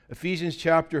Ephesians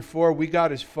chapter 4, we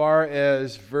got as far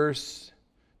as verse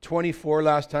 24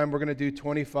 last time. We're going to do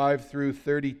 25 through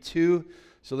 32.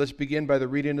 So let's begin by the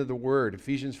reading of the word.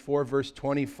 Ephesians 4, verse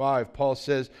 25, Paul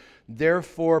says,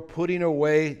 "Therefore, putting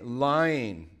away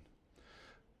lying,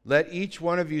 let each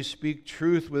one of you speak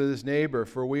truth with his neighbor,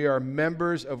 for we are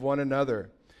members of one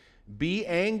another. Be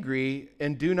angry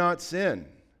and do not sin.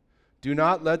 Do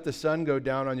not let the sun go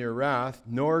down on your wrath,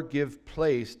 nor give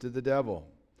place to the devil.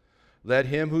 Let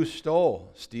him who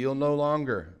stole steal no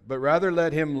longer, but rather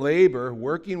let him labor,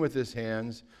 working with his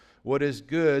hands, what is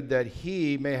good, that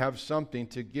he may have something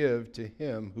to give to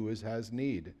him who has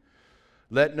need.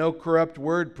 Let no corrupt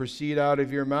word proceed out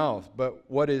of your mouth, but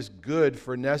what is good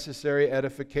for necessary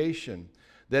edification,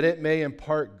 that it may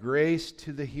impart grace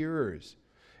to the hearers.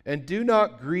 And do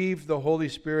not grieve the Holy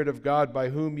Spirit of God, by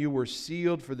whom you were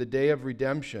sealed for the day of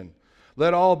redemption.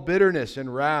 Let all bitterness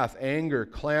and wrath, anger,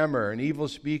 clamor, and evil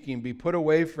speaking be put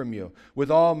away from you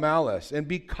with all malice. And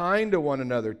be kind to one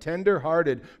another,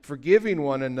 tender-hearted, forgiving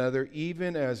one another,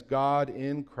 even as God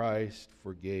in Christ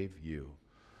forgave you."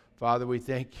 Father, we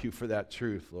thank you for that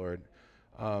truth, Lord.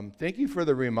 Thank you for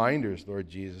the reminders, Lord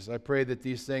Jesus. I pray that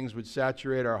these things would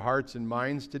saturate our hearts and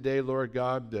minds today, Lord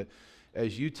God, that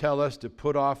as you tell us to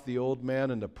put off the old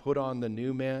man and to put on the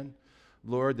new man,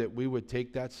 Lord, that we would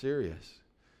take that serious.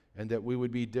 And that we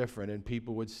would be different and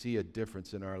people would see a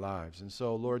difference in our lives. And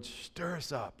so, Lord, stir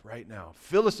us up right now.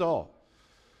 Fill us all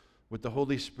with the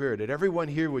Holy Spirit. That everyone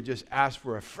here would just ask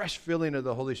for a fresh filling of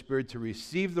the Holy Spirit to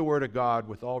receive the Word of God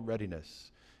with all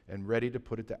readiness and ready to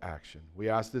put it to action. We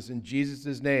ask this in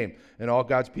Jesus' name. And all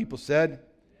God's people said,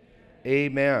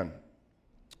 Amen.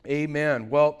 Amen.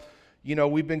 Well, you know,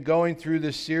 we've been going through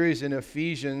this series in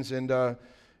Ephesians, and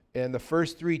the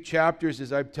first 3 chapters,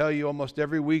 as I tell you almost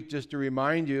every week, just to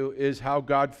remind you, is how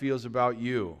God feels about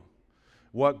you,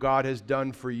 what God has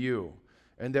done for you,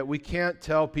 and that we can't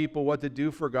tell people what to do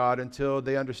for God until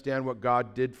they understand what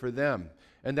God did for them.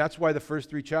 And that's why the first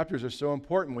 3 chapters are so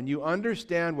important. When you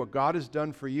understand what God has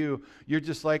done for you, you're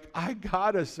just like, I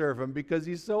gotta serve him because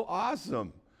he's so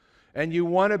awesome. And you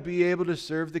want to be able to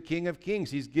serve the King of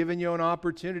Kings. He's given you an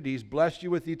opportunity. He's blessed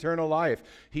you with eternal life.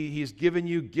 He's given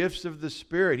you gifts of the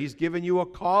Spirit. He's given you a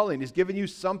calling. He's given you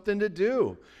something to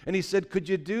do. And he said, could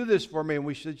you do this for me? And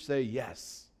we should say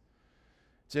yes.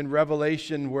 It's in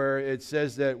Revelation where it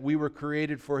says that we were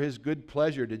created for his good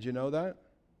pleasure. Did you know that?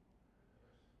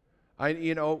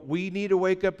 We need to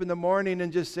wake up in the morning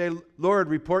and just say, Lord,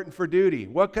 reporting for duty.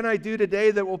 What can I do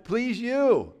today that will please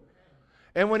you?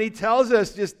 And when he tells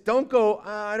us, just don't go,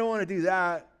 I don't want to do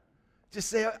that. Just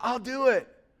say, I'll do it.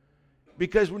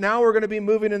 Because now we're going to be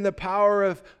moving in the power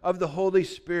of the Holy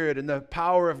Spirit and the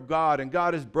power of God. And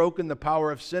God has broken the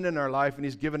power of sin in our life, and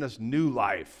he's given us new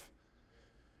life.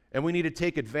 And we need to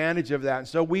take advantage of that. And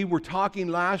so we were talking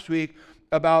last week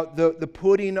about the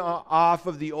putting off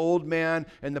of the old man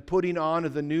and the putting on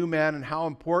of the new man, and how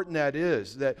important that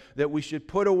is, that we should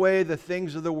put away the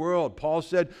things of the world. Paul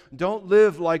said, don't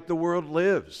live like the world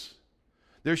lives.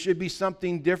 There should be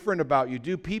something different about you.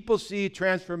 Do people see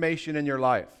transformation in your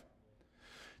life?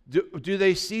 Do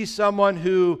they see someone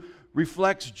who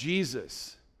reflects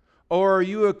Jesus? Or are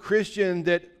you a Christian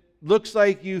that looks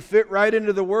like you fit right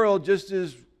into the world just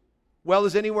as well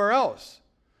as anywhere else?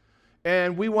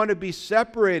 And we want to be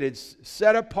separated,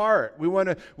 set apart. We want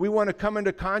to come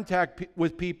into contact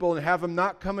with people and have them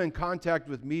not come in contact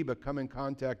with me, but come in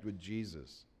contact with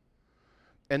Jesus.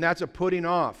 And that's a putting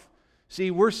off.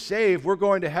 See, we're saved, we're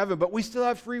going to heaven, but we still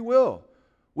have free will.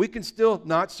 We can still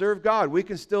not serve God. We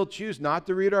can still choose not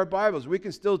to read our Bibles. We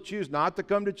can still choose not to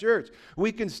come to church.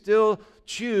 We can still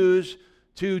choose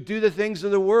to do the things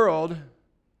of the world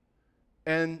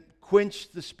and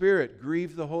quench the Spirit,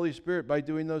 grieve the Holy Spirit by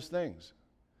doing those things.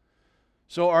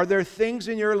 So are there things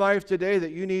in your life today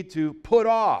that you need to put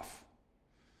off?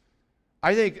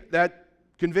 I think that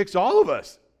convicts all of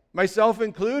us, myself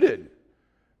included.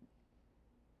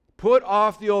 Put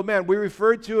off the old man. We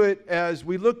referred to it as,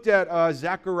 we looked at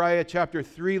Zechariah chapter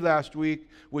 3 last week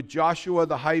with Joshua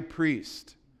the high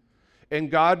priest. And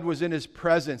God was in his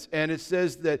presence. And it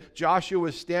says that Joshua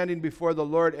was standing before the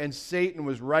Lord and Satan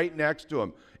was right next to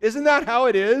him. Isn't that how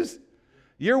it is?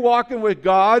 You're walking with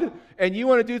God and you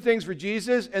want to do things for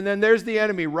Jesus, and then there's the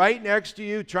enemy right next to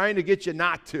you trying to get you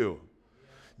not to.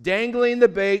 Dangling the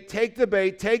bait, take the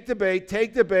bait, take the bait,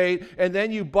 take the bait, and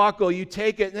then you buckle, you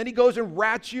take it, and then he goes and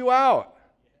rats you out.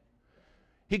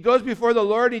 He goes before the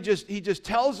Lord, he just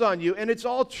tells on you, and it's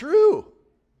all true.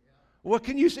 What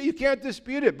can you say? You can't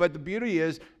dispute it. But the beauty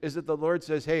is that the Lord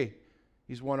says, hey,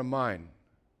 he's one of mine.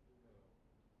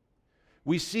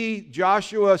 We see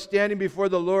Joshua standing before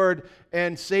the Lord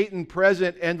and Satan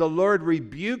present, and the Lord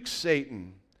rebukes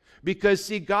Satan. Because,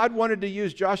 see, God wanted to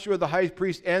use Joshua the high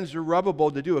priest and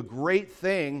Zerubbabel to do a great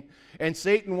thing, and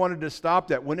Satan wanted to stop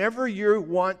that. Whenever you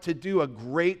want to do a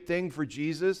great thing for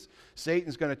Jesus,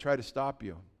 Satan's going to try to stop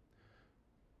you.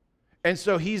 And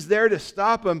so he's there to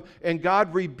stop him, and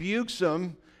God rebukes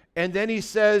him, and then he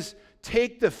says,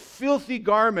 take the filthy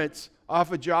garments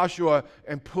off of Joshua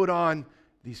and put on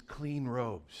these clean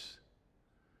robes.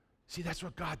 See, that's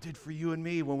what God did for you and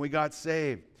me when we got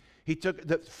saved. He took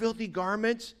the filthy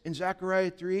garments in Zechariah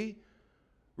 3,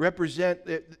 represent,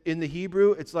 in the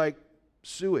Hebrew, it's like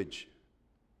sewage,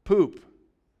 poop.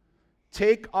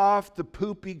 Take off the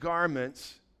poopy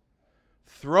garments,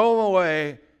 throw them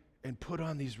away, and put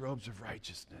on these robes of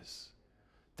righteousness.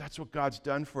 That's what God's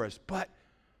done for us. But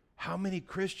how many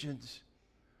Christians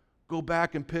go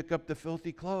back and pick up the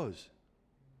filthy clothes?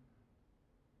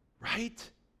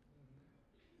 Right?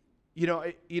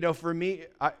 You know, for me,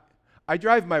 I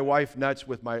drive my wife nuts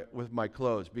with my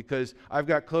clothes, because I've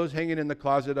got clothes hanging in the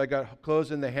closet, I got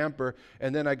clothes in the hamper,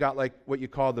 and then I got like what you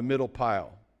call the middle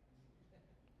pile.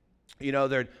 You know,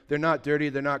 they're not dirty,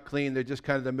 they're not clean, they're just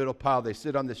kind of the middle pile. They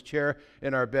sit on this chair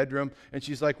in our bedroom, and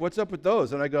she's like, what's up with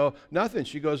those? And I go, nothing.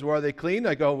 She goes, well, are they clean?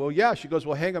 I go, well, yeah. She goes,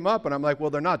 well, hang them up. And I'm like, well,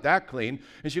 they're not that clean.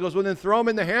 And she goes, well, then throw them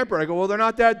in the hamper. And I go, well, they're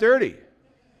not that dirty.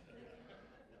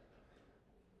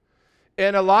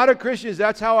 And a lot of Christians,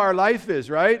 that's how our life is,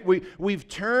 right? We've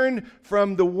turned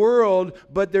from the world,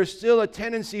 but there's still a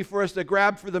tendency for us to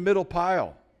grab for the middle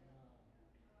pile.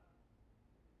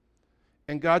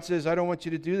 And God says, I don't want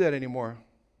you to do that anymore.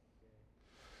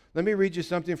 Let me read you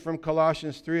something from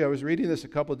Colossians 3. I was reading this a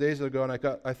couple days ago, and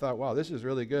I thought, wow, this is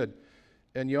really good.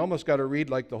 And you almost got to read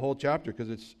like the whole chapter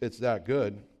because it's that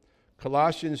good.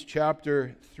 Colossians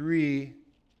chapter 3,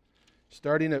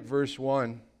 starting at verse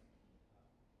 1.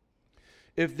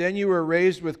 If then you were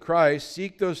raised with Christ,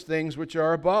 seek those things which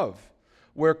are above,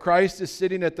 where Christ is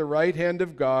sitting at the right hand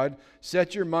of God.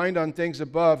 Set your mind on things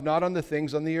above, not on the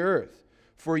things on the earth.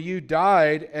 For you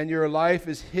died, and your life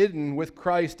is hidden with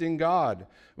Christ in God.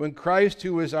 When Christ,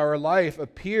 who is our life,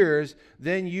 appears,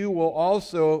 then you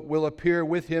will appear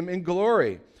with him in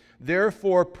glory.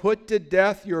 Therefore, put to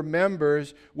death your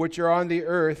members which are on the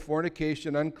earth,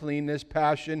 fornication, uncleanness,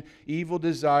 passion, evil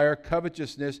desire,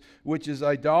 covetousness, which is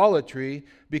idolatry.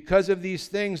 Because of these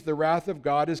things, the wrath of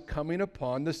God is coming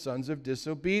upon the sons of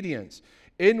disobedience,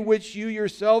 in which you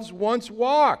yourselves once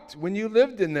walked when you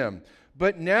lived in them.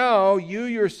 But now you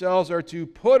yourselves are to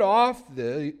put off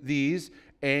these: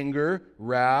 anger,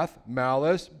 wrath,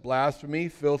 malice, blasphemy,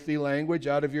 filthy language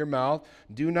out of your mouth.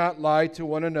 Do not lie to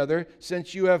one another,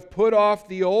 since you have put off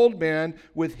the old man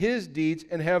with his deeds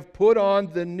and have put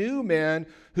on the new man,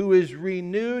 who is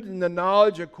renewed in the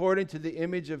knowledge according to the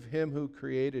image of him who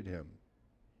created him.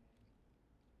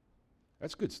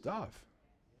 That's good stuff.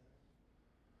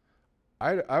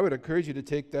 I would encourage you to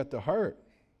take that to heart.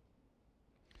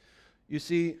 You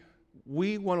see,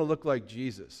 we want to look like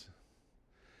Jesus.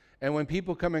 And when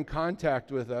people come in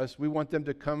contact with us, we want them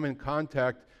to come in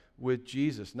contact with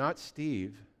Jesus, not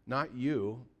Steve, not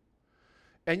you.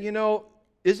 And you know,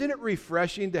 isn't it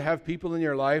refreshing to have people in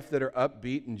your life that are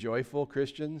upbeat and joyful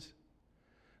Christians,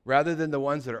 rather than the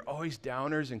ones that are always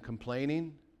downers and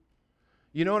complaining?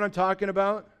 You know what I'm talking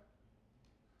about?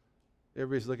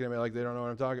 Everybody's looking at me like they don't know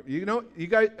what I'm talking about. You know, you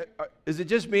guys, is it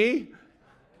just me?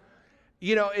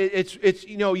 You know, it's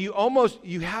you know,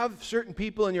 you have certain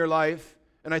people in your life,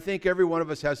 and I think every one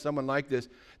of us has someone like this,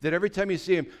 that every time you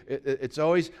see them, it's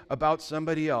always about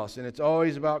somebody else, and it's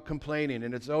always about complaining,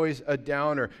 and it's always a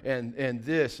downer, and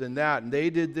this and that, and they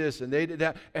did this, and they did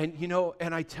that. And, you know,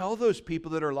 and I tell those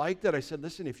people that are like that, I said,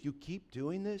 listen, if you keep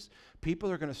doing this, people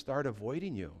are going to start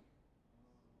avoiding you.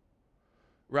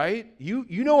 Right? You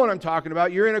know what I'm talking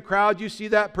about. You're in a crowd, you see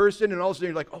that person, and all of a sudden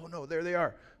you're like, oh no, there they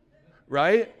are.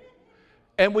 Right?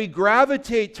 And we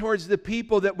gravitate towards the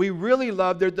people that we really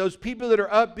love. They're those people that are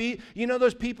upbeat. You know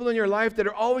those people in your life that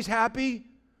are always happy?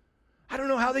 I don't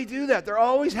know how they do that. They're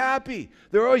always happy.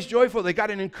 They're always joyful. They got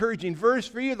an encouraging verse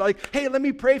for you. Like, hey, let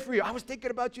me pray for you. I was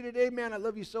thinking about you today, man. I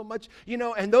love you so much. You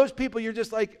know, and those people, you're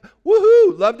just like,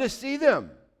 woohoo, love to see them.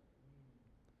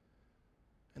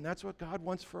 And that's what God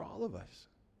wants for all of us.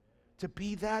 To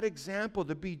be that example,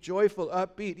 to be joyful,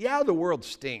 upbeat. Yeah, the world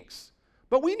stinks.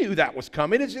 But we knew that was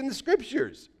coming. It's in the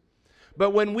scriptures.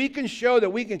 But when we can show that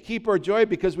we can keep our joy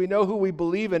because we know who we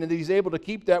believe in and that he's able to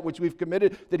keep that which we've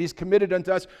committed, that he's committed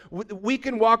unto us, we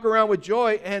can walk around with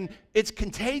joy, and it's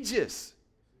contagious.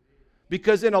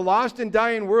 Because in a lost and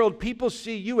dying world, people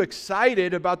see you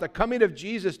excited about the coming of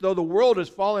Jesus, though the world is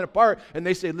falling apart, and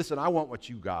they say, listen, I want what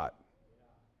you got.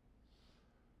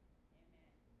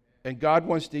 And God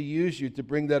wants to use you to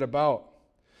bring that about.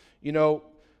 You know,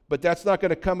 but that's not going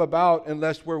to come about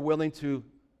unless we're willing to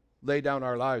lay down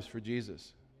our lives for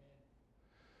Jesus.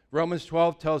 Romans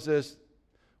 12 tells us,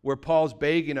 where Paul's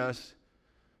begging us,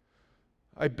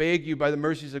 I beg you by the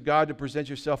mercies of God to present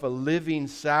yourself a living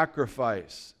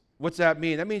sacrifice. What's that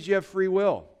mean? That means you have free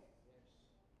will.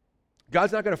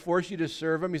 God's not going to force you to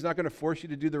serve Him. He's not going to force you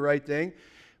to do the right thing.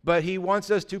 But He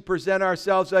wants us to present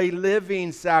ourselves a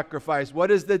living sacrifice. What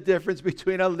is the difference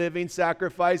between a living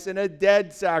sacrifice and a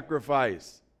dead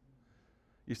sacrifice?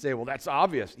 You say, well, that's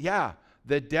obvious. Yeah,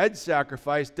 the dead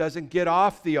sacrifice doesn't get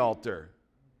off the altar.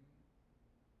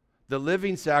 The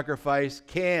living sacrifice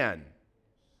can.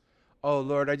 Oh,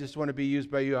 Lord, I just want to be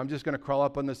used by you. I'm just going to crawl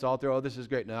up on this altar. Oh, this is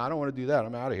great. No, I don't want to do that.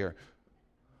 I'm out of here.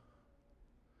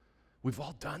 We've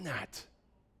all done that.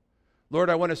 Lord,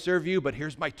 I want to serve you, but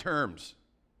here's my terms.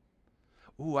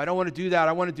 Ooh, I don't want to do that.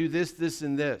 I want to do this, this,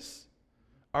 and this.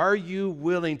 Are you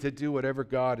willing to do whatever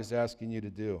God is asking you to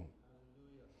do?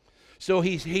 So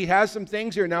he has some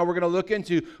things here now we're going to look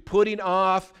into putting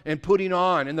off and putting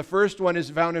on. And the first one is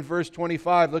found in verse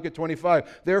 25. Look at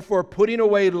 25. Therefore, putting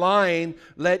away lying,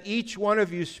 let each one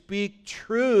of you speak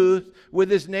truth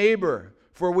with his neighbor,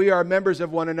 for we are members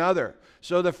of one another.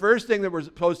 So the first thing that we're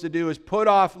supposed to do is put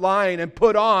off lying and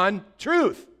put on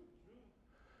truth.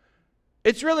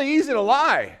 It's really easy to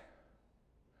lie.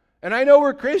 And I know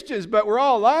we're Christians, but we're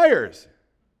all liars.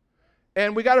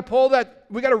 And we got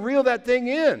to reel that thing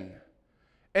in.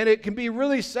 And it can be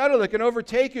really subtle. It can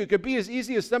overtake you. It could be as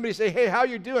easy as somebody say, hey, how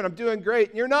you doing? I'm doing great.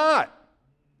 And you're not.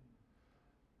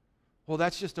 Well,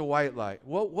 that's just a white lie.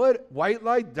 What? White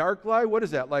lie? Dark lie? What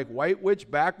is that? Like white witch,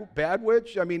 bad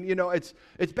witch? I mean, it's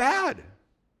bad.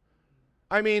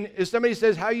 I mean, if somebody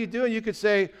says, how you doing? You could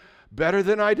say, better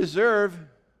than I deserve.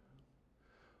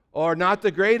 Or not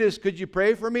the greatest. Could you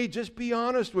pray for me? Just be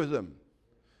honest with them.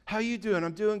 How you doing?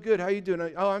 I'm doing good. How you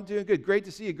doing? Oh, I'm doing good. Great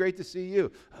to see you. Great to see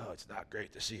you. Oh, it's not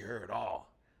great to see her at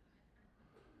all.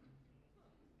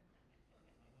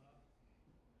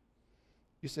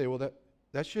 You say, well,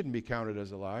 that shouldn't be counted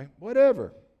as a lie.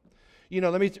 Whatever.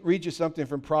 Let me read you something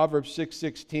from Proverbs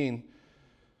 6:16.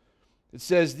 It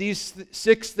says, these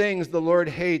 6 things the Lord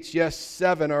hates, yes,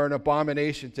 7 are an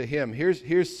abomination to Him.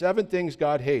 Here's 7 things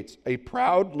God hates. A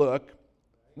proud look.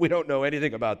 We don't know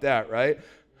anything about that, right?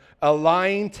 A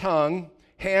lying tongue,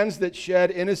 hands that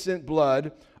shed innocent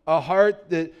blood, a heart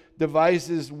that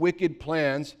devises wicked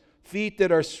plans, feet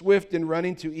that are swift in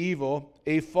running to evil,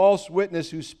 a false witness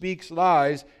who speaks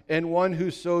lies, and one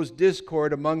who sows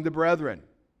discord among the brethren.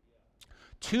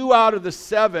 2 out of the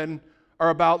 7 are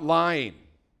about lying.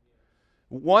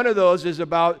 One of those is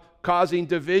about causing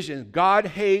division. God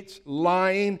hates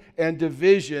lying and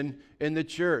division in the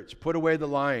church. Put away the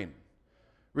lying.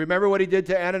 Remember what He did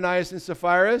to Ananias and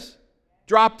Sapphira?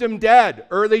 Dropped him dead.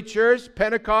 Early church,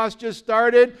 Pentecost just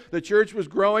started. The church was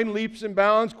growing leaps and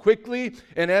bounds quickly.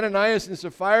 And Ananias and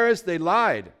Sapphira, they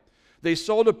lied. They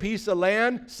sold a piece of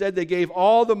land, said they gave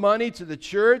all the money to the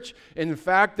church. In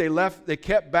fact, they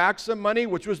kept back some money,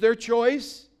 which was their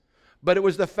choice. But it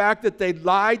was the fact that they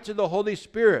lied to the Holy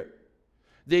Spirit.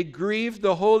 They grieved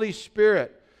the Holy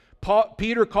Spirit.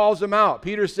 Peter calls them out.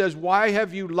 Peter says, why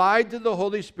have you lied to the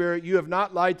Holy Spirit? You have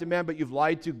not lied to man, but you've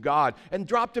lied to God. And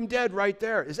dropped him dead right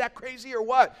there. Is that crazy or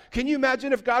what? Can you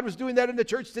imagine if God was doing that in the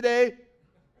church today?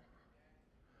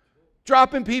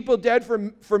 Dropping people dead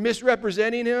for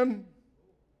misrepresenting Him?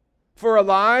 For a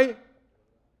lie?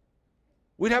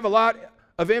 We'd have a lot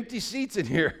of empty seats in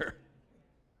here.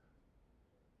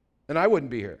 And I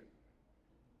wouldn't be here.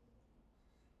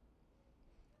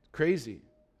 Crazy.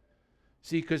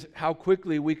 See, because how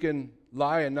quickly we can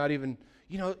lie and not even,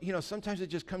 sometimes it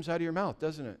just comes out of your mouth,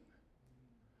 doesn't it?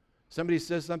 Somebody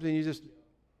says something, you just,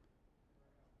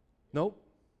 nope.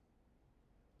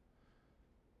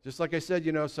 Just like I said,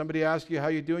 somebody asks you how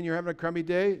you doing, you're having a crummy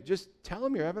day, just tell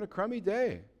them you're having a crummy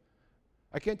day.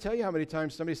 I can't tell you how many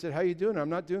times somebody said, how you doing? I'm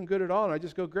not doing good at all, and I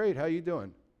just go, great, how you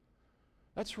doing?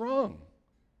 That's wrong.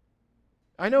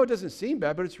 I know it doesn't seem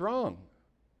bad, but it's wrong.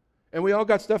 And we all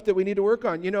got stuff that we need to work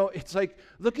on. It's like,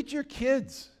 look at your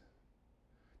kids.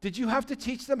 Did you have to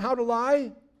teach them how to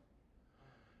lie?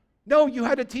 No, you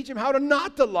had to teach them how to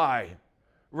not to lie,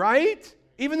 right?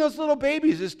 Even those little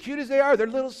babies, as cute as they are, they're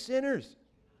little sinners.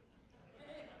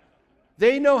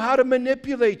 They know how to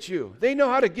manipulate you. They know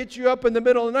how to get you up in the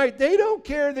middle of the night. They don't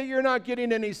care that you're not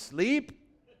getting any sleep.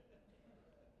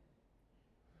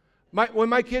 When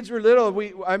my kids were little,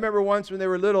 I remember once when they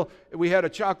were little, we had a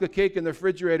chocolate cake in the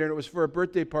refrigerator, and it was for a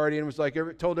birthday party, and it was like,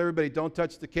 told everybody, don't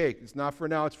touch the cake. It's not for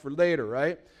now, it's for later,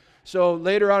 right? So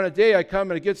later on a day, I come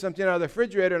and I get something out of the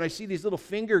refrigerator, and I see these little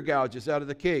finger gouges out of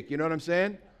the cake. You know what I'm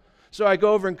saying? So I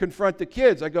go over and confront the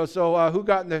kids. I go, so who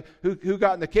got in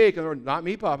the cake? And they're, not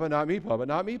me, Papa, not me, Papa,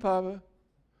 not me, Papa.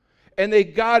 And they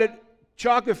got it,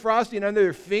 chocolate frosting under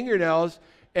their fingernails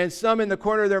and some in the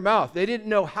corner of their mouth. They didn't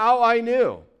know how I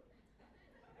knew.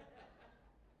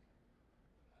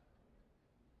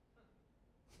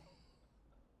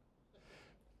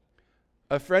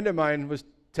 A friend of mine was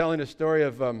telling a story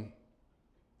of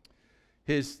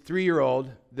his 3-year-old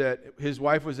that his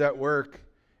wife was at work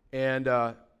and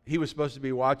he was supposed to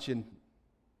be watching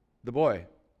the boy.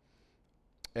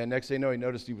 And next thing you know, he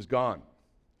noticed he was gone.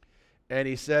 And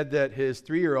he said that his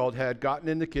 3-year-old had gotten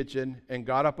in the kitchen and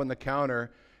got up on the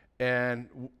counter and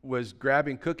was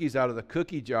grabbing cookies out of the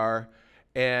cookie jar.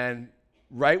 And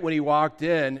right when he walked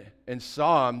in and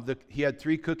saw him, he had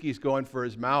 3 cookies going for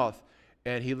his mouth.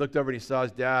 And he looked over and he saw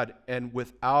his dad, and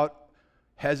without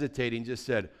hesitating just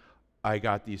said, I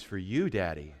got these for you,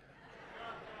 Daddy.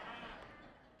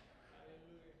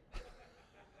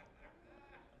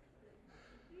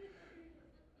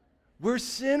 We're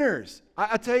sinners.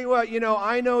 I tell you what,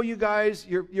 I know you guys,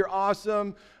 you're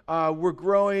awesome. We're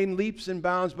growing leaps and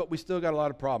bounds, but we still got a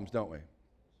lot of problems, don't we?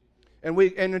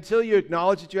 And until you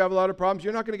acknowledge that you have a lot of problems,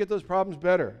 you're not going to get those problems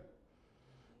better.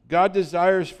 God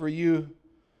desires for you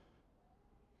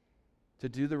to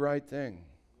do the right thing,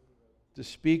 to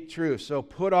speak truth. So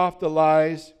put off the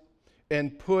lies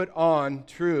and put on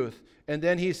truth. And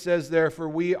then he says there, for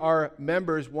we are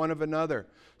members one of another.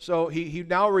 So he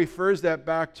now refers that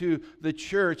back to the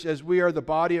church as we are the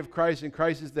body of Christ and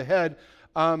Christ is the head.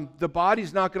 The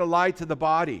body's not going to lie to the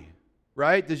body,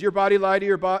 right? Does your body lie to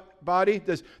your body?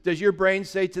 Does your brain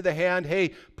say to the hand, hey,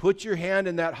 put your hand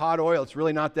in that hot oil. It's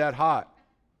really not that hot.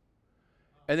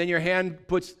 And then your hand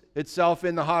puts itself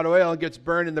in the hot oil and gets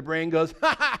burned and the brain goes,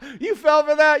 ha ha, you fell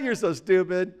for that? You're so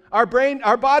stupid. Our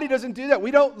body doesn't do that.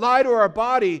 We don't lie to our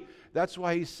body. That's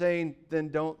why he's saying, then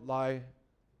don't lie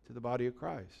to the body of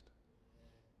Christ.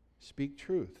 Speak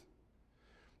truth.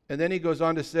 And then he goes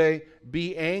on to say,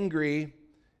 be angry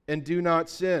and do not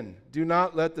sin. Do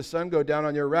not let the sun go down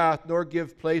on your wrath, nor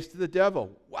give place to the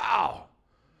devil. Wow.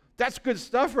 That's good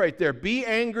stuff right there. Be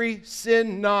angry,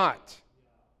 sin not.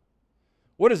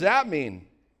 What does that mean?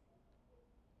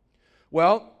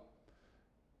 Well,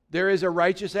 there is a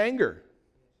righteous anger.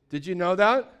 Did you know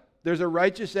that? There's a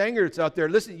righteous anger that's out there.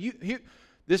 Listen,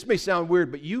 this may sound weird,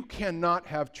 but you cannot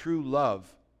have true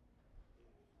love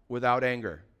without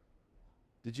anger.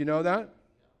 Did you know that?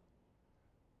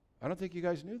 I don't think you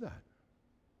guys knew that.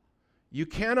 You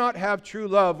cannot have true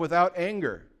love without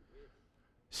anger.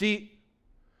 See,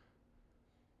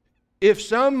 if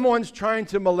someone's trying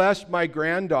to molest my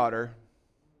granddaughter,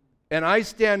 and I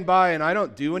stand by and I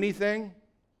don't do anything,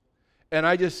 and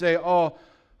I just say, oh,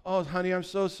 honey, I'm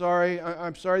so sorry.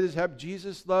 I'm sorry this happened.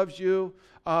 Jesus loves you.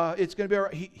 It's going to be all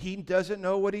right. He doesn't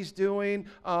know what he's doing.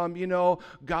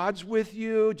 God's with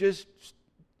you. Just,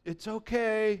 it's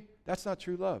okay. That's not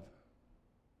true love.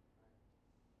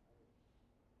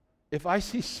 If I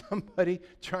see somebody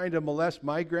trying to molest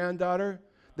my granddaughter,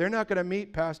 they're not going to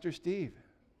meet Pastor Steve.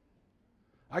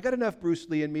 I got enough Bruce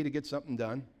Lee in me to get something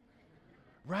done.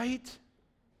 Right?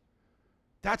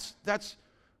 That's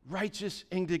righteous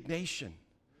indignation.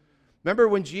 Remember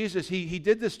when Jesus, he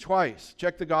did this twice.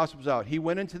 Check the Gospels out. He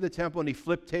went into the temple and he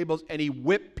flipped tables and he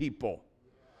whipped people.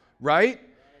 Right?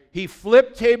 He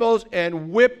flipped tables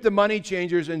and whipped the money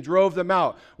changers and drove them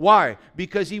out. Why?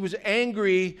 Because he was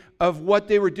angry of what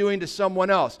they were doing to someone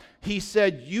else. He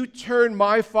said, you turned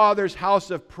my Father's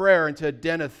house of prayer into a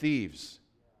den of thieves.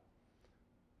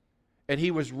 And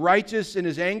he was righteous in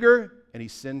his anger, and he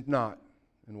sinned not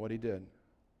in what he did.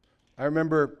 I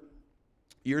remember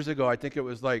years ago, I think it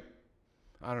was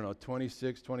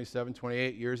 26, 27,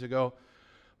 28 years ago,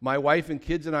 my wife and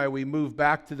kids and I, we moved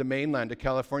back to the mainland, to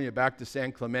California, back to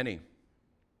San Clemente.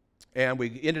 And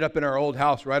we ended up in our old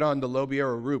house right on the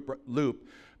Lobiero Loop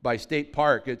by State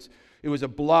Park. It was a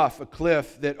bluff, a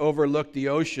cliff that overlooked the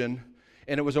ocean,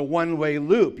 and it was a one-way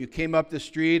loop. You came up the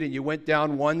street and you went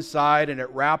down one side and it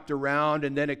wrapped around,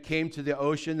 and then it came to the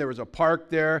ocean. There was a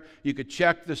park there. You could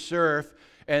check the surf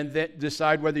and then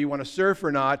decide whether you want to surf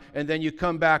or not, and then you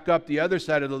come back up the other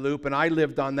side of the loop, and I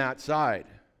lived on that side.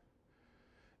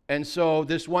 And so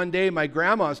this one day, my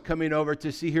grandma's coming over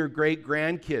to see her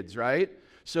great-grandkids, right?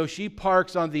 So she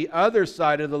parks on the other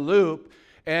side of the loop,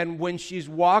 and when she's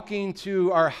walking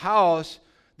to our house,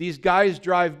 these guys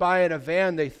drive by in a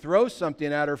van. They throw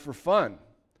something at her for fun.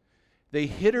 They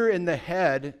hit her in the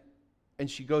head,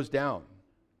 and she goes down.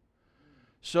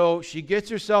 So she gets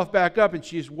herself back up, and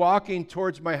she's walking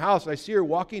towards my house. I see her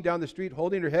walking down the street,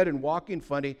 holding her head and walking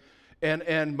funny,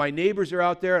 And my neighbors are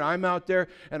out there, and I'm out there,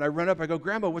 and I run up. I go,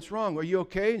 Grandma, what's wrong? Are you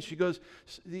okay? And she goes,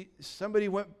 somebody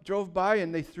drove by,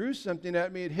 and they threw something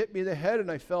at me. It hit me in the head, and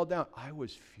I fell down. I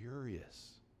was furious.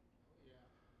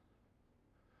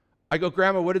 I go,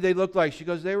 Grandma, what did they look like? She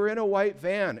goes, they were in a white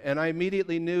van. And I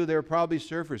immediately knew they were probably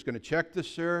surfers, going to check the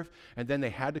surf, and then they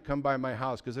had to come by my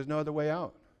house because there's no other way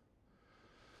out.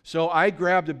 So I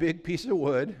grabbed a big piece of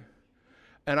wood,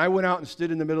 and I went out and stood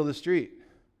in the middle of the street.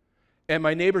 And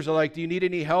my neighbors are like, do you need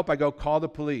any help? I go, call the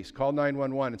police, call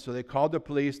 911. And so they called the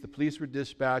police were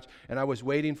dispatched, and I was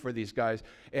waiting for these guys.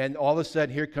 And all of a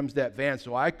sudden, here comes that van.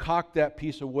 So I cocked that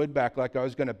piece of wood back like I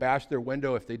was going to bash their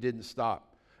window if they didn't stop.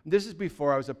 And this is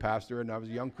before I was a pastor and I was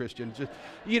a young Christian.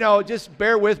 Just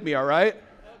bear with me, all right?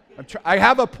 I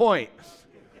have a point.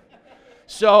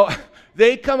 So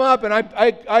they come up, and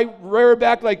I rear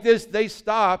back like this. They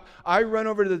stop. I run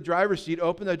over to the driver's seat,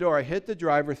 open the door. I hit the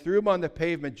driver, threw him on the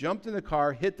pavement, jumped in the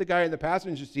car, hit the guy in the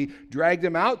passenger seat, dragged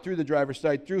him out through the driver's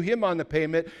side, threw him on the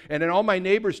pavement, and then all my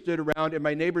neighbors stood around, and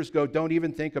my neighbors go, don't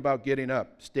even think about getting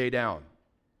up. Stay down.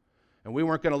 And we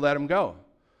weren't going to let him go.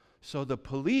 So the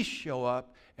police show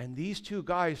up, and these two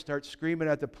guys start screaming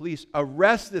at the police,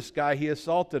 arrest this guy, he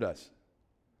assaulted us.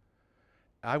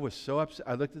 I was so upset.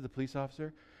 I looked at the police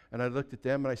officer, and I looked at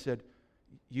them, and I said,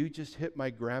 you just hit my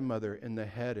grandmother in the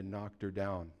head and knocked her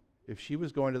down. If she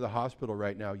was going to the hospital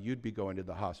right now, you'd be going to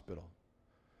the hospital.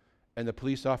 And the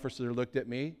police officer looked at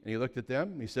me, and he looked at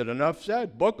them, and he said, enough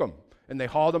said, book them. And they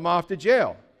hauled him off to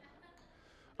jail.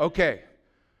 Okay,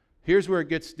 here's where it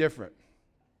gets different.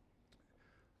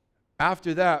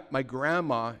 After that, my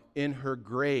grandma, in her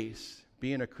grace,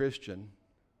 being a Christian,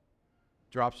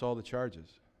 drops all the charges.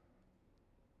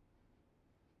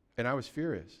 And I was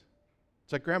furious.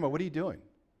 It's like, Grandma, what are you doing?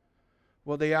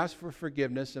 Well, they asked for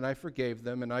forgiveness, and I forgave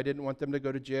them, and I didn't want them to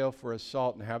go to jail for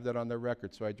assault and have that on their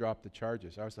record, so I dropped the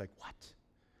charges. I was like, what?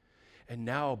 And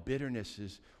now bitterness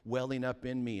is welling up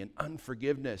in me, and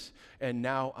unforgiveness, and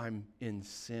now I'm in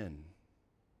sin.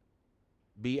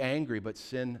 Be angry, but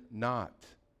sin not.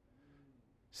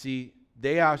 See,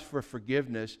 they asked for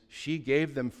forgiveness. She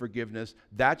gave them forgiveness.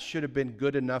 That should have been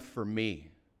good enough for me.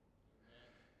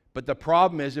 But the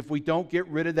problem is, if we don't get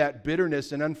rid of that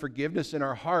bitterness and unforgiveness in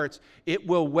our hearts, it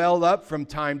will well up from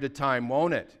time to time,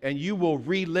 won't it? And you will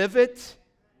relive it.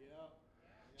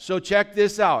 So check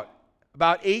this out.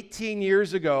 About 18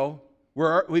 years ago,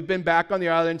 we've been back on the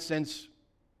island since,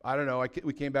 I don't know,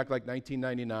 we came back like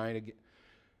 1999.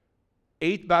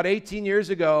 About 18 years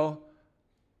ago,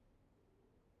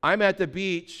 I'm at the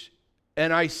beach,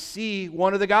 and I see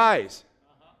one of the guys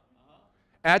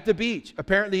at the beach.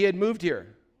 Apparently, he had moved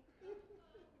here.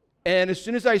 And as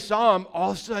soon as I saw him,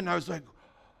 all of a sudden, I was like,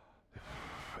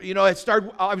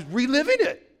 I was reliving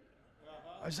it.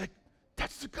 I was like,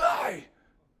 that's the guy.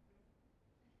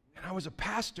 And I was a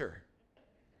pastor.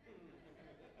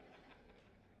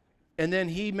 And then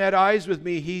he met eyes with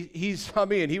me. He saw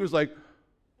me, and he was like,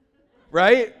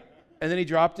 right? And then he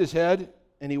dropped his head,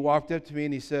 and he walked up to me,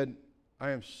 and he said, I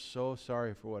am so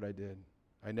sorry for what I did.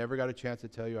 I never got a chance to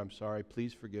tell you I'm sorry.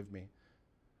 Please forgive me.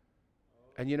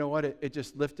 And you know what? It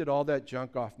just lifted all that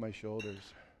junk off my shoulders.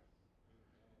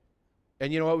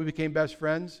 And you know what? We became best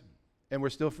friends, and we're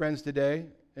still friends today,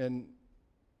 and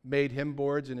made him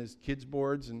boards and his kids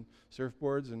boards and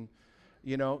surfboards. And,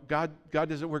 God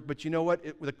doesn't work. But you know what?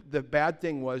 The bad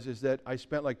thing is that I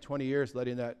spent like 20 years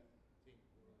letting that,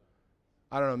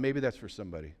 I don't know, maybe that's for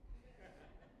somebody.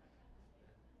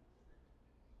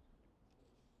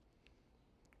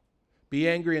 Be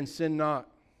angry and sin not.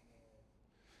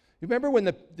 You remember when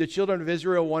the children of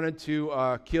Israel wanted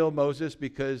to kill Moses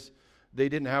because they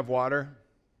didn't have water?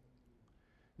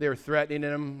 They were threatening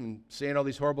him and saying all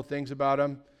these horrible things about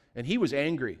him. And he was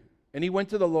angry. And he went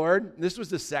to the Lord. This was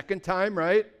the second time,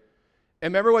 right?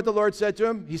 And remember what the Lord said to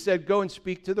him? He said, go and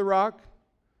speak to the rock,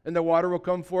 and the water will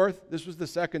come forth. This was the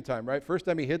second time, right? First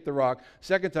time he hit the rock.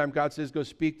 Second time, God says, go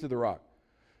speak to the rock.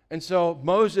 And so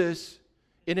Moses,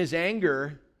 in his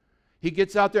anger, he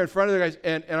gets out there in front of the guys,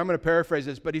 and I'm going to paraphrase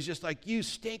this, but he's just like, you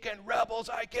stinking rebels,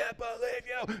 I can't believe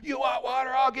you. You want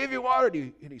water, I'll give you water.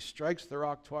 And he strikes the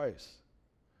rock twice.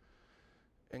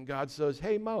 And God says,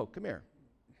 hey, Mo, come here.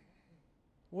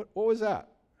 What was that?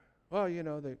 Well,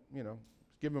 they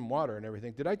give him water and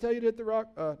everything. Did I tell you to hit the rock?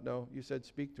 No, you said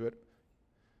speak to it.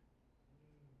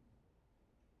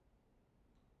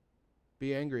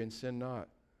 Be angry and sin not.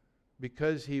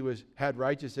 Because he had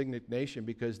righteous indignation,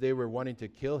 because they were wanting to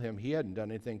kill him, he hadn't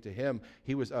done anything to him.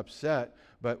 He was upset,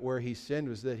 but where he sinned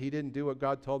was that he didn't do what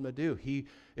God told him to do. He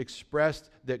expressed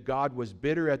that God was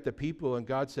bitter at the people, and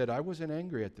God said, I wasn't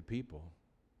angry at the people.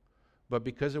 But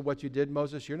because of what you did,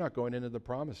 Moses, you're not going into the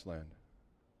promised land.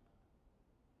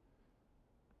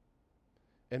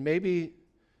 And maybe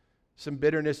some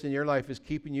bitterness in your life is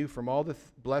keeping you from all the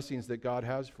blessings that God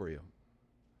has for you.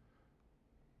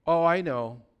 Oh, I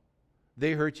know.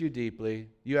 They hurt you deeply.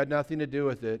 You had nothing to do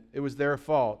with it. It was their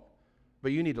fault.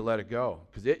 But you need to let it go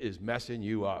because it is messing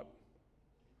you up.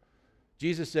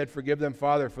 Jesus said, forgive them,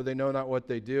 Father, for they know not what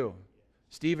they do.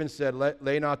 Stephen said,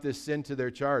 lay not this sin to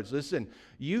their charge. Listen,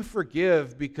 you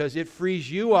forgive because it frees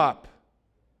you up.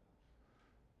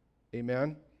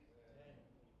 Amen?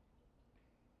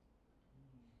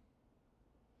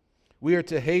 We are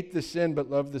to hate the sin but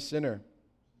love the sinner.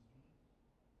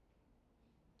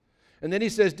 And then he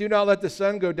says, do not let the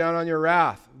sun go down on your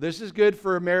wrath. This is good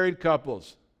for married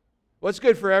couples. Well, it's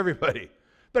good for everybody,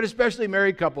 but especially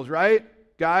married couples, right?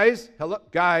 Guys, hello,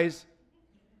 guys.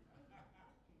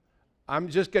 I'm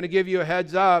just going to give you a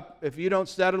heads up. If you don't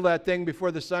settle that thing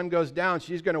before the sun goes down,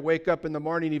 she's going to wake up in the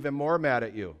morning even more mad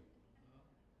at you.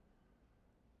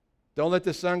 Don't let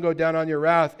the sun go down on your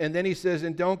wrath. And then he says,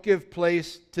 and don't give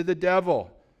place to the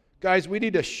devil. Guys, we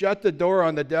need to shut the door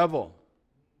on the devil.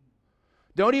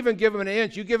 Don't even give him an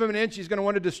inch. You give him an inch, he's going to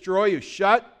want to destroy you.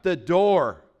 Shut the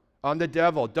door on the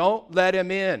devil. Don't let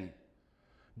him in.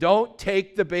 Don't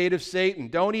take the bait of Satan.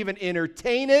 Don't even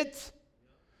entertain it.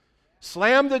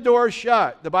 Slam the door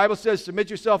shut. The Bible says,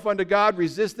 submit yourself unto God,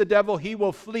 resist the devil, he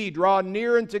will flee. Draw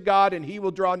near unto God, and he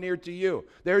will draw near to you.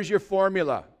 There's your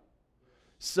formula.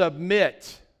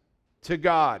 Submit to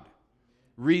God.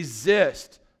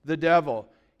 Resist the devil.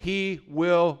 He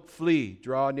will flee.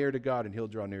 Draw near to God, and he'll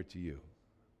draw near to you.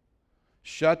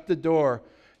 Shut the door.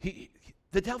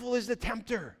 The devil is the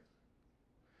tempter.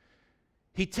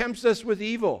 He tempts us with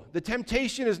evil. The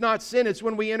temptation is not sin. It's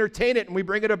when we entertain it and we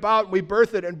bring it about and we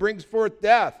birth it and brings forth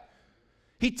death.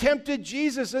 He tempted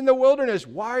Jesus in the wilderness.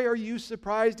 Why are you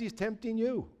surprised he's tempting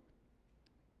you?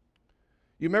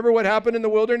 You remember what happened in the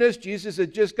wilderness? Jesus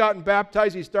had just gotten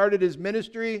baptized. He started his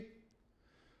ministry.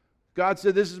 God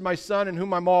said, this is my son in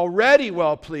whom I'm already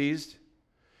well pleased.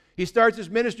 He starts his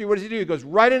ministry. What does he do? He goes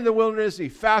right into the wilderness. He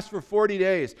fasts for 40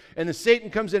 days. And then Satan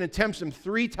comes in and tempts him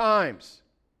 3 times.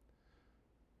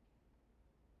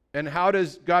 And how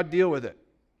does God deal with it?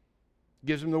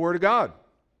 Gives him the word of God.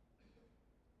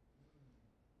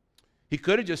 He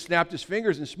could have just snapped his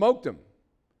fingers and smoked him.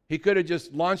 He could have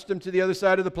just launched him to the other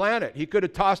side of the planet. He could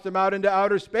have tossed him out into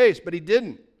outer space, but he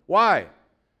didn't. Why?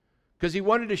 Because he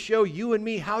wanted to show you and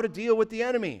me how to deal with the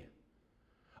enemy.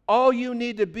 All you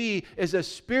need to be is a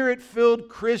spirit-filled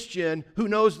Christian who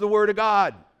knows the word of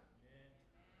God.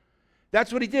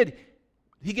 That's what he did.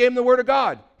 He gave him the word of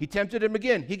God. He tempted him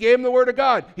again. He gave him the word of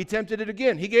God. He tempted it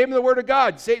again. He gave him the word of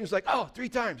God. Satan's like, 3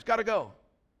 times, got to go.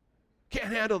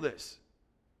 Can't handle this.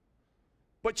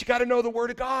 But you got to know the word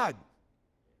of God.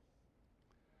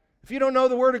 If you don't know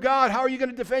the word of God, how are you going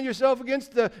to defend yourself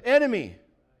against the enemy?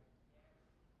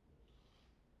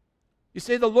 You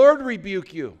say, the Lord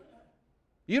rebuke you.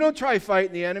 You don't try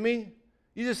fighting the enemy.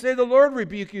 You just say, the Lord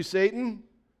rebuke you, Satan.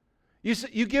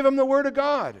 You give him the word of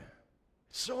God.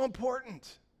 It's so important.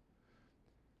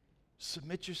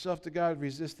 Submit yourself to God,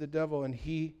 resist the devil, and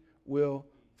he will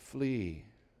flee.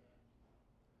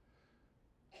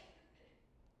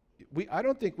 I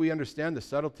don't think we understand the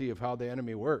subtlety of how the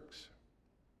enemy works.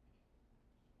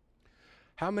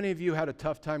 How many of you had a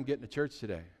tough time getting to church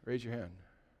today? Raise your hand.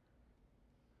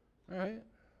 All right.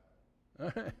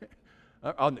 All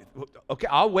right.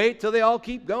 I'll wait till they all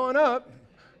keep going up.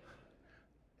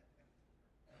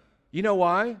 You know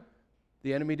why?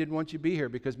 The enemy didn't want you to be here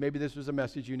because maybe this was a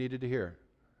message you needed to hear.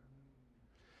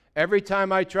 Every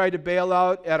time I tried to bail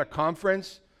out at a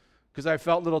conference because I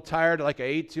felt a little tired, like I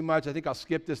ate too much, I think I'll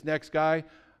skip this next guy,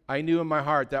 I knew in my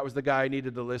heart that was the guy I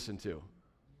needed to listen to.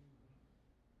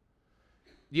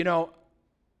 You know,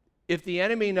 if the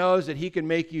enemy knows that he can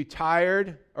make you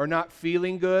tired or not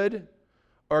feeling good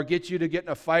or get you to get in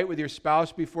a fight with your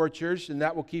spouse before church and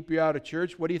that will keep you out of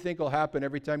church, what do you think will happen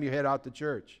every time you head out to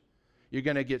church? You're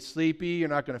going to get sleepy. You're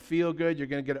not going to feel good. You're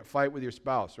going to get in a fight with your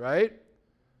spouse, right?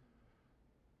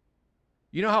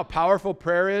 You know how powerful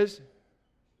prayer is?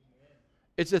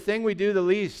 It's the thing we do the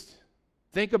least.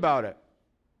 Think about it.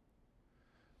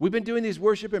 We've been doing these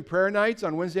worship and prayer nights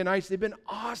on Wednesday nights. They've been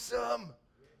awesome.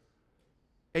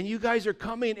 And you guys are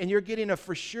coming and you're getting a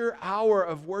for sure hour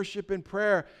of worship and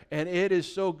prayer. And it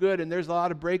is so good. And there's a lot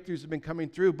of breakthroughs that have been coming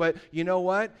through. But you know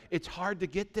what? It's hard to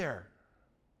get there.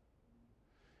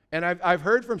 And I've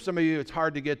heard from some of you it's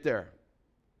hard to get there.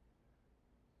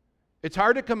 It's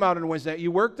hard to come out on Wednesday.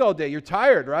 You worked all day. You're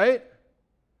tired, right?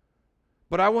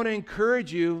 But I want to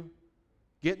encourage you,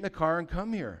 get in the car and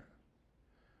come here.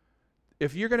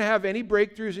 If you're going to have any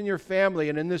breakthroughs in your family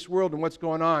and in this world and what's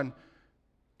going on,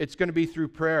 it's going to be through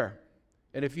prayer.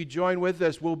 And if you join with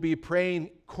us, we'll be praying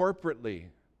corporately.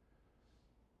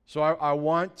 So I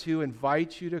want to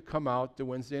invite you to come out to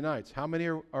Wednesday nights. How many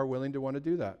are willing to want to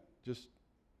do that? Just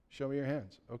show me your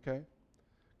hands. Okay.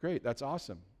 Great. That's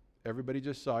awesome. Everybody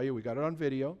just saw you. We got it on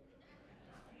video.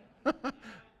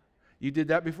 You did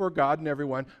that before God and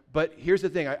everyone. But here's the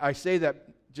thing. I say that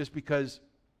just because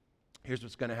here's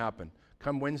what's going to happen.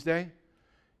 Come Wednesday,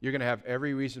 you're going to have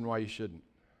every reason why you shouldn't.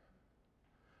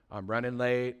 I'm running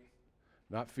late,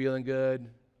 not feeling good,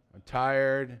 I'm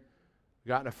tired,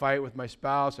 got in a fight with my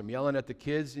spouse, I'm yelling at the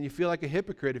kids, and you feel like a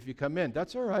hypocrite if you come in.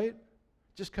 That's all right.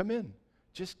 Just come in.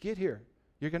 Just get here.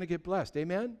 You're going to get blessed.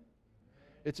 Amen?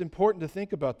 It's important to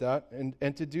think about that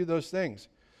and to do those things.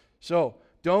 So,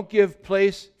 don't give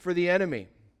place for the enemy.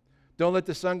 Don't let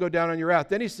the sun go down on your wrath.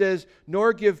 Then he says,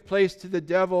 nor give place to the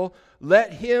devil.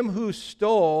 Let him who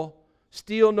stole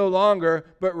steal no longer,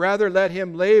 but rather let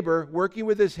him labor, working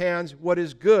with his hands what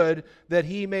is good, that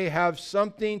he may have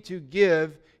something to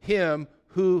give him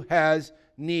who has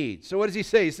need. So what does he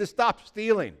say? He says, stop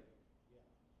stealing.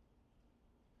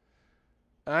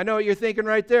 I know what you're thinking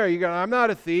right there. You're going, I'm not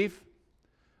a thief.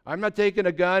 I'm not taking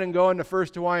a gun and going to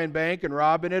First Hawaiian Bank and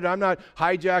robbing it. I'm not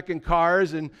hijacking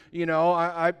cars and,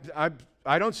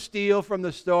 I don't steal from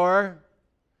the store.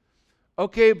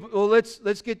 Okay, well,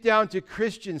 let's get down to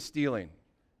Christian stealing.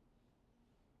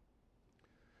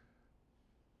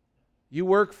 You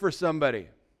work for somebody.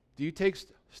 Do you take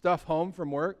stuff home from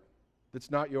work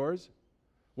that's not yours?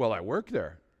 Well, I work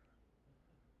there.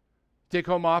 Take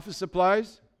home office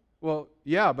supplies? Well,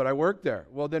 yeah, but I work there.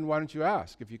 Well, then why don't you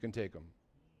ask if you can take them?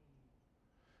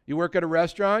 You work at a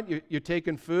restaurant, you're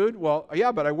taking food? Well,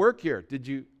 yeah, but I work here. Did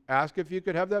you ask if you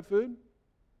could have that food?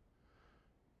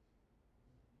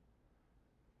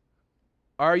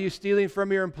 Are you stealing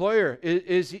from your employer?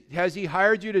 Has he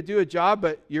hired you to do a job,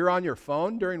 but you're on your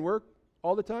phone during work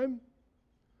all the time?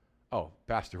 Oh,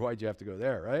 Pastor, why'd you have to go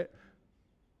there, right?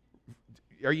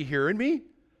 Are you hearing me?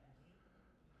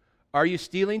 Are you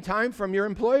stealing time from your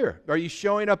employer? Are you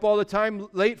showing up all the time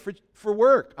late for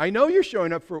work? I know you're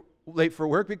showing up late for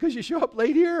work because you show up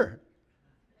late here.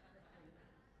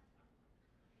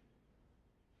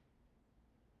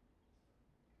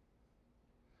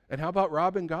 And how about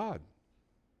robbing God?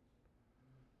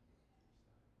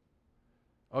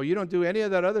 Oh, you don't do any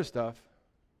of that other stuff,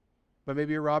 but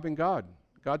maybe you're robbing God.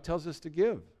 God tells us to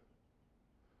give.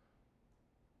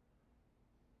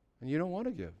 And you don't want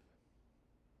to give.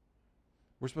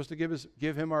 We're supposed to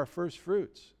give him our first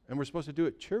fruits, and we're supposed to do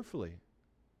it cheerfully.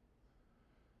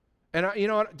 And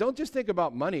don't just think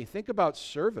about money, think about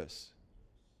service.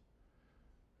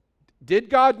 Did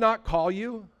God not call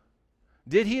you?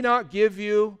 Did he not give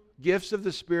you gifts of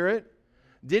the Spirit?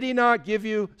 Did he not give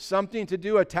you something to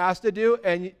do, a task to do,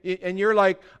 and you're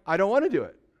like, I don't want to do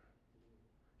it?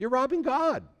 You're robbing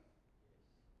God.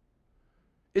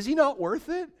 Is he not worth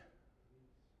it?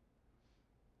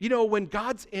 When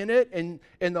God's in it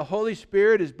and the Holy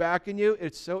Spirit is backing you,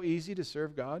 it's so easy to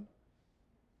serve God.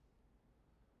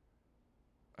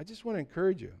 I just want to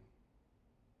encourage you.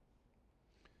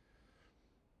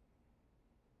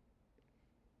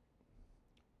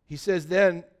 He says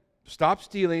then, stop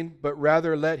stealing, but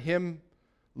rather let him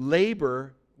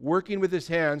labor, working with his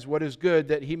hands what is good,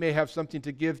 that he may have something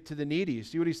to give to the needy.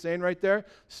 See what he's saying right there?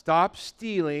 Stop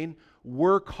stealing,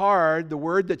 work hard. The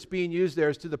word that's being used there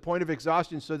is to the point of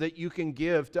exhaustion so that you can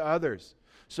give to others.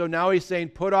 So now he's saying,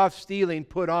 put off stealing,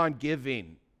 put on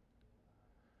giving.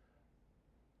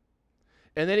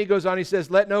 And then he goes on, he says,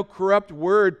 let no corrupt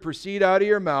word proceed out of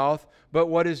your mouth, but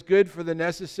what is good for the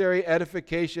necessary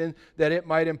edification, that it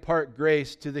might impart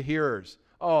grace to the hearers.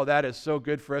 Oh, that is so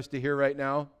good for us to hear right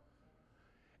now.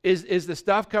 Is the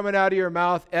stuff coming out of your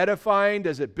mouth edifying?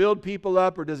 Does it build people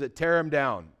up, or does it tear them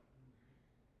down?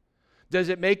 Does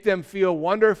it make them feel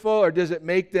wonderful, or does it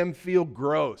make them feel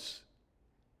gross?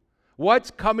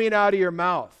 What's coming out of your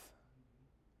mouth?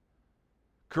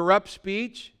 Corrupt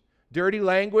speech? Dirty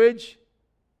language?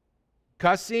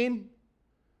 Cussing?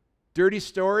 Dirty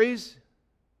stories?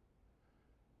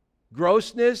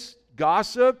 Grossness?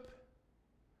 Gossip?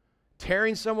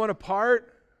 Tearing someone apart?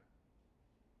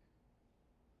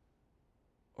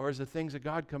 Or is the things of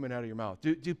God coming out of your mouth?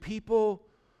 Do people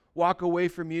walk away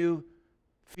from you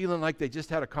feeling like they just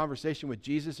had a conversation with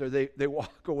Jesus, or they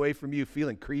walk away from you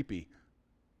feeling creepy?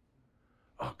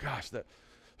 Oh gosh, that's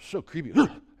so creepy. I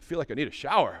feel like I need a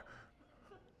shower.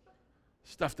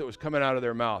 Stuff that was coming out of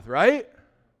their mouth, right?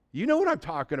 You know what I'm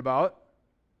talking about.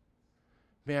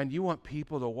 Man, you want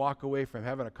people to walk away from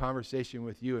having a conversation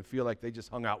with you and feel like they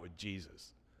just hung out with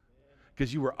Jesus.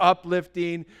 because you were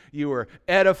uplifting, you were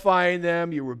edifying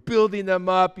them, you were building them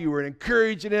up, you were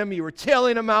encouraging them, you were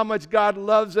telling them how much God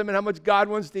loves them and how much God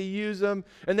wants to use them,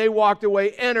 and they walked away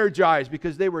energized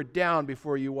because they were down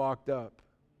before you walked up.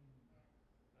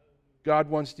 God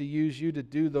wants to use you to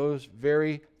do those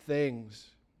very things.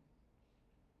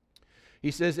 He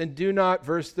says, and do not,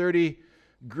 verse 30,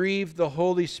 grieve the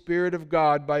Holy Spirit of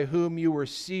God, by whom you were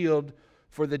sealed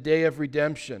for the day of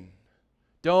redemption.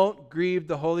 Don't grieve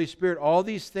the Holy Spirit. All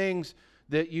these things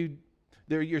that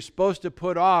you're supposed to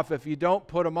put off, if you don't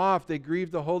put them off, they grieve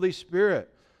the Holy Spirit.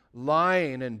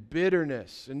 Lying and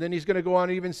bitterness. And then he's going to go on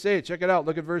and even say it. Check it out.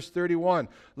 Look at verse 31.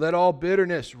 Let all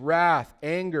bitterness, wrath,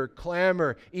 anger,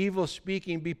 clamor, evil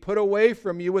speaking be put away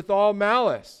from you with all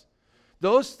malice.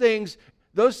 Those things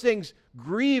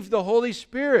grieve the Holy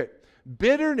Spirit.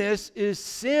 Bitterness is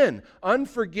sin.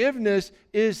 Unforgiveness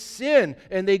is sin,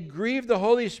 and they grieve the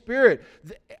Holy Spirit.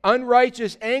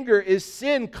 Unrighteous anger is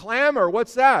sin. Clamor,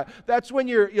 what's that? That's when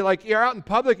you're out in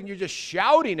public and you're just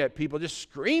shouting at people, just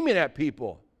screaming at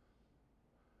people.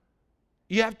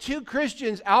 You have two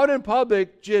Christians out in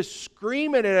public just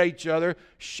screaming at each other,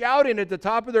 shouting at the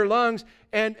top of their lungs,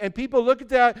 and people look at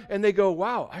that and they go,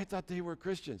 wow, I thought they were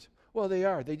Christians. Well, they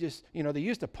are. They just, they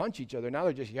used to punch each other. Now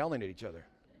they're just yelling at each other.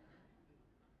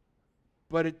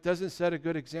 But it doesn't set a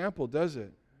good example, does it?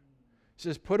 It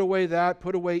says, put away that,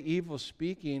 put away evil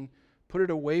speaking, put it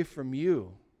away from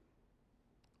you.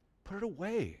 Put it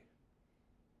away.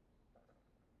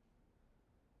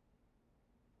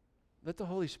 Let the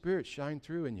Holy Spirit shine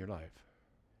through in your life.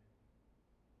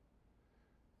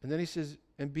 And then he says,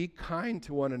 and be kind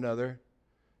to one another,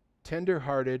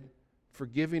 tender-hearted,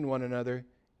 forgiving one another,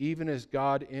 even as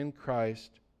God in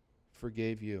Christ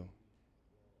forgave you.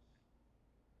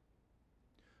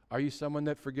 Are you someone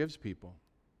that forgives people?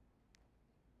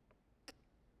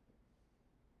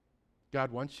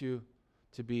 God wants you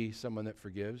to be someone that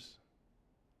forgives.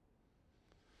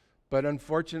 But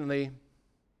unfortunately,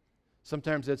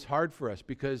 sometimes it's hard for us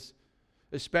because,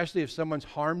 especially if someone's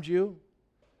harmed you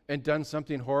and done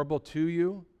something horrible to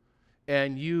you,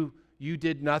 and you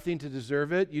did nothing to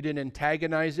deserve it, you didn't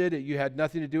antagonize it, you had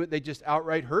nothing to do with it, they just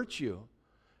outright hurt you.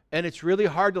 And it's really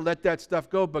hard to let that stuff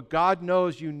go, but God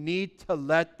knows you need to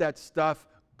let that stuff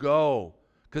go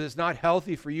because it's not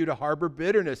healthy for you to harbor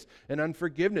bitterness and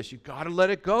unforgiveness. You've got to let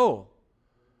it go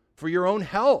for your own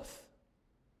health.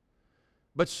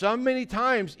 But so many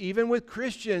times, even with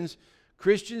Christians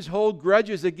hold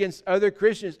grudges against other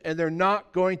Christians and they're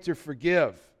not going to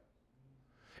forgive.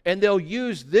 And they'll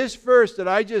use this verse that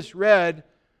I just read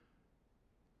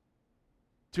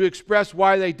to express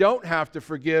why they don't have to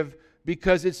forgive,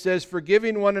 because it says,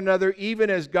 forgiving one another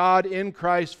even as God in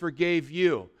Christ forgave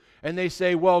you. And they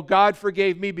say, well, God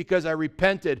forgave me because I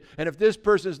repented. And if this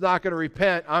person's not going to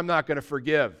repent, I'm not going to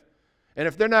forgive. And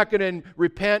if they're not going to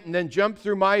repent and then jump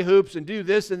through my hoops and do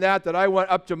this and that I want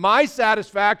up to my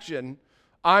satisfaction,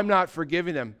 I'm not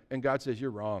forgiving them. And God says, you're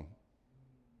wrong.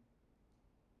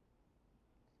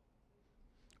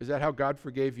 Is that how God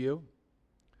forgave you?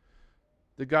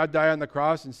 Did God die on the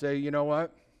cross and say, you know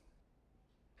what?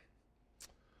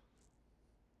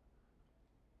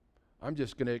 I'm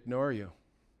just going to ignore you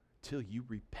till you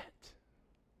repent.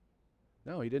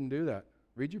 No, he didn't do that.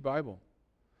 Read your Bible.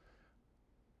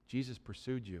 Jesus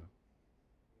pursued you.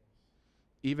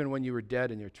 Even when you were dead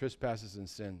in your trespasses and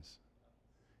sins.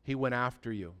 He went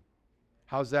after you.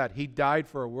 How's that? He died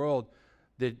for a world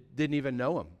that didn't even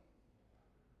know him.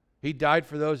 He died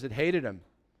for those that hated him.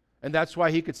 And that's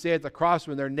why he could say at the cross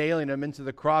when they're nailing him into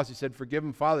the cross, he said, forgive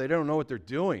them, Father. They don't know what they're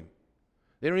doing.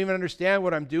 They don't even understand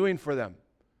what I'm doing for them.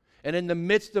 And in the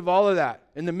midst of all of that,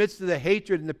 in the midst of the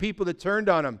hatred and the people that turned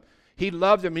on him, he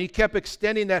loved them and he kept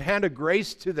extending that hand of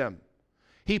grace to them.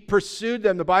 He pursued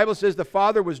them. The Bible says the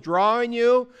Father was drawing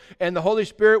you and the Holy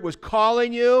Spirit was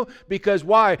calling you. Because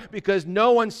why? Because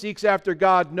no one seeks after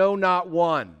God, no, not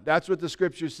one. That's what the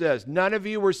Scripture says. None of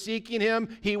you were seeking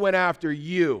him. He went after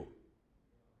you.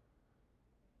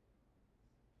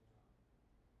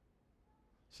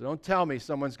 So don't tell me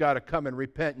someone's got to come and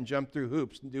repent and jump through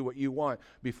hoops and do what you want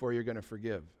before you're going to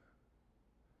forgive.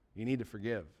 You need to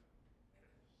forgive.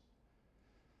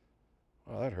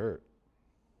 Well, that hurt.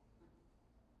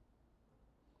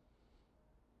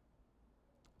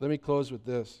 Let me close with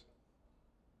this.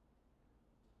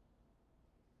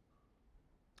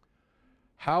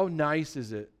 How nice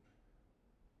is it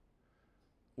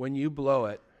when you blow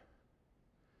it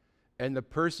and the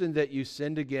person that you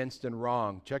sinned against and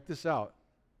wronged, check this out,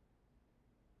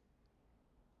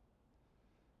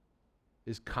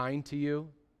 is kind to you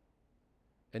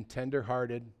and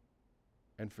tender-hearted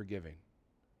and forgiving.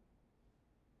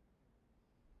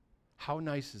 How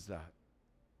nice is that?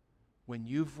 when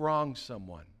you've wronged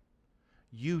someone,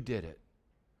 you did it,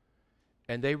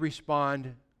 and they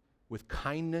respond with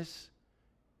kindness,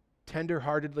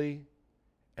 tenderheartedly,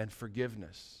 and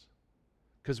forgiveness.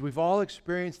 Because we've all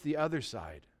experienced the other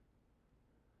side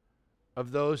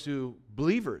of those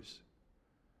believers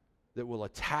that will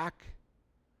attack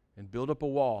and build up a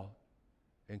wall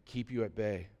and keep you at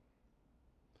bay.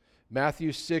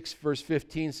 Matthew 6, verse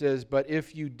 15 says, "But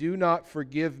if you do not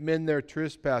forgive men their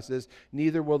trespasses,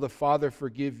 neither will the Father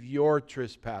forgive your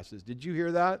trespasses." Did you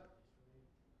hear that?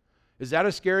 Is that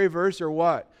a scary verse or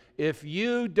what? If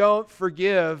you don't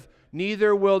forgive,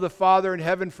 neither will the Father in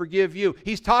heaven forgive you.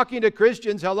 He's talking to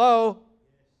Christians. Hello?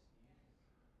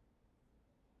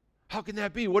 How can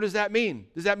that be? What does that mean?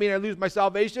 Does that mean I lose my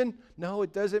salvation? No,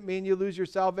 it doesn't mean you lose your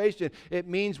salvation. It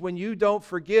means when you don't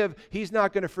forgive, He's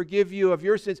not going to forgive you of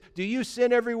your sins. Do you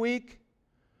sin every week?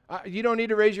 You don't need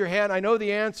to raise your hand. I know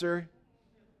the answer.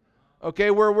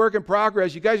 Okay, we're a work in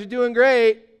progress. You guys are doing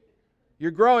great.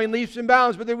 You're growing leaps and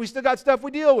bounds, but then we still got stuff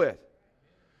we deal with.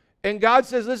 And God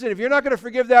says, listen, if you're not going to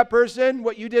forgive that person,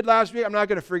 what you did last week, I'm not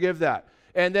going to forgive that.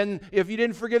 And then if you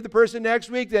didn't forgive the person next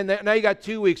week, then now you got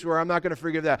 2 weeks where I'm not going to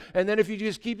forgive that. And then if you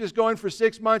just keep this going for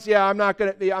 6 months, I'm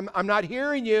not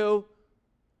hearing you.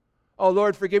 Oh,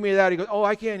 Lord, forgive me of that. He goes, oh,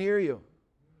 I can't hear you.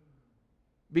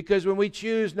 Because when we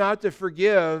choose not to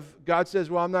forgive, God says,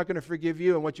 well, I'm not going to forgive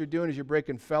you. And what you're doing is you're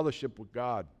breaking fellowship with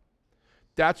God.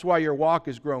 That's why your walk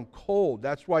has grown cold.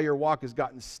 That's why your walk has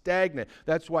gotten stagnant.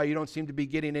 That's why you don't seem to be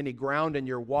getting any ground in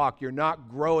your walk. You're not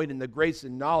growing in the grace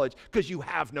and knowledge because you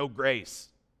have no grace.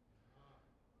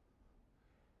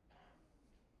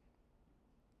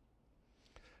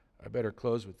 I better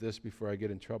close with this before I get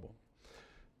in trouble.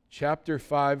 Chapter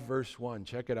 5, verse 1.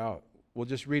 Check it out. We'll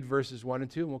just read verses 1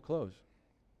 and 2 and we'll close.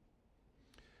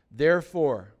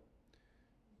 Therefore,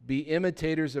 be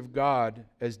imitators of God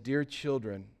as dear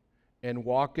children, and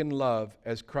walk in love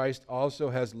as Christ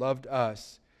also has loved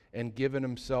us and given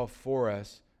Himself for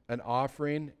us, an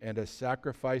offering and a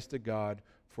sacrifice to God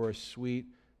for a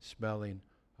sweet-smelling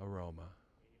aroma.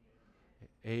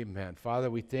 Amen. Father,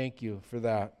 we thank You for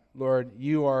that. Lord,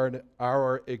 You are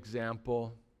our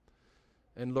example.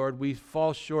 And Lord, we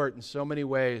fall short in so many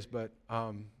ways, but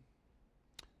by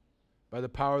the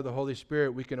power of the Holy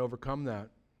Spirit, we can overcome that.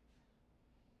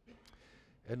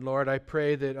 And Lord, I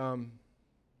pray that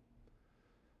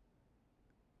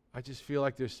I just feel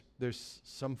like there's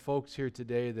some folks here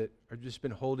today that have just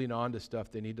been holding on to stuff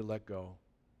they need to let go.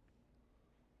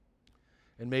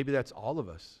 And maybe that's all of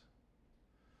us.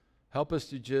 Help us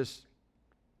to just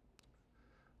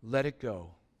let it go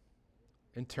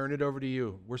and turn it over to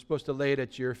You. We're supposed to lay it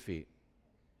at Your feet.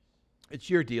 It's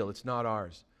Your deal. It's not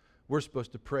ours. We're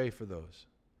supposed to pray for those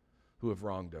who have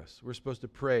wronged us. We're supposed to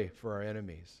pray for our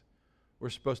enemies. We're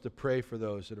supposed to pray for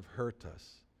those that have hurt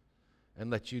us and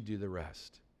let You do the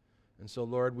rest. And so,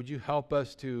 Lord, would You help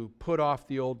us to put off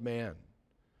the old man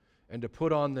and to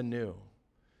put on the new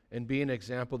and be an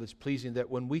example that's pleasing, that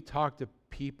when we talk to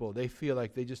people, they feel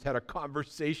like they just had a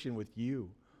conversation with You.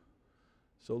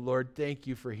 So, Lord, thank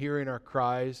You for hearing our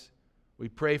cries. We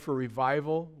pray for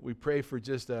revival. We pray for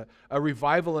just a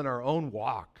revival in our own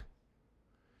walk.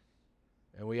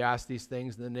 And we ask these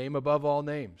things in the name above all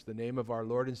names, the name of our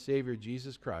Lord and Savior,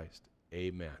 Jesus Christ.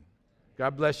 Amen.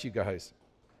 God bless you guys.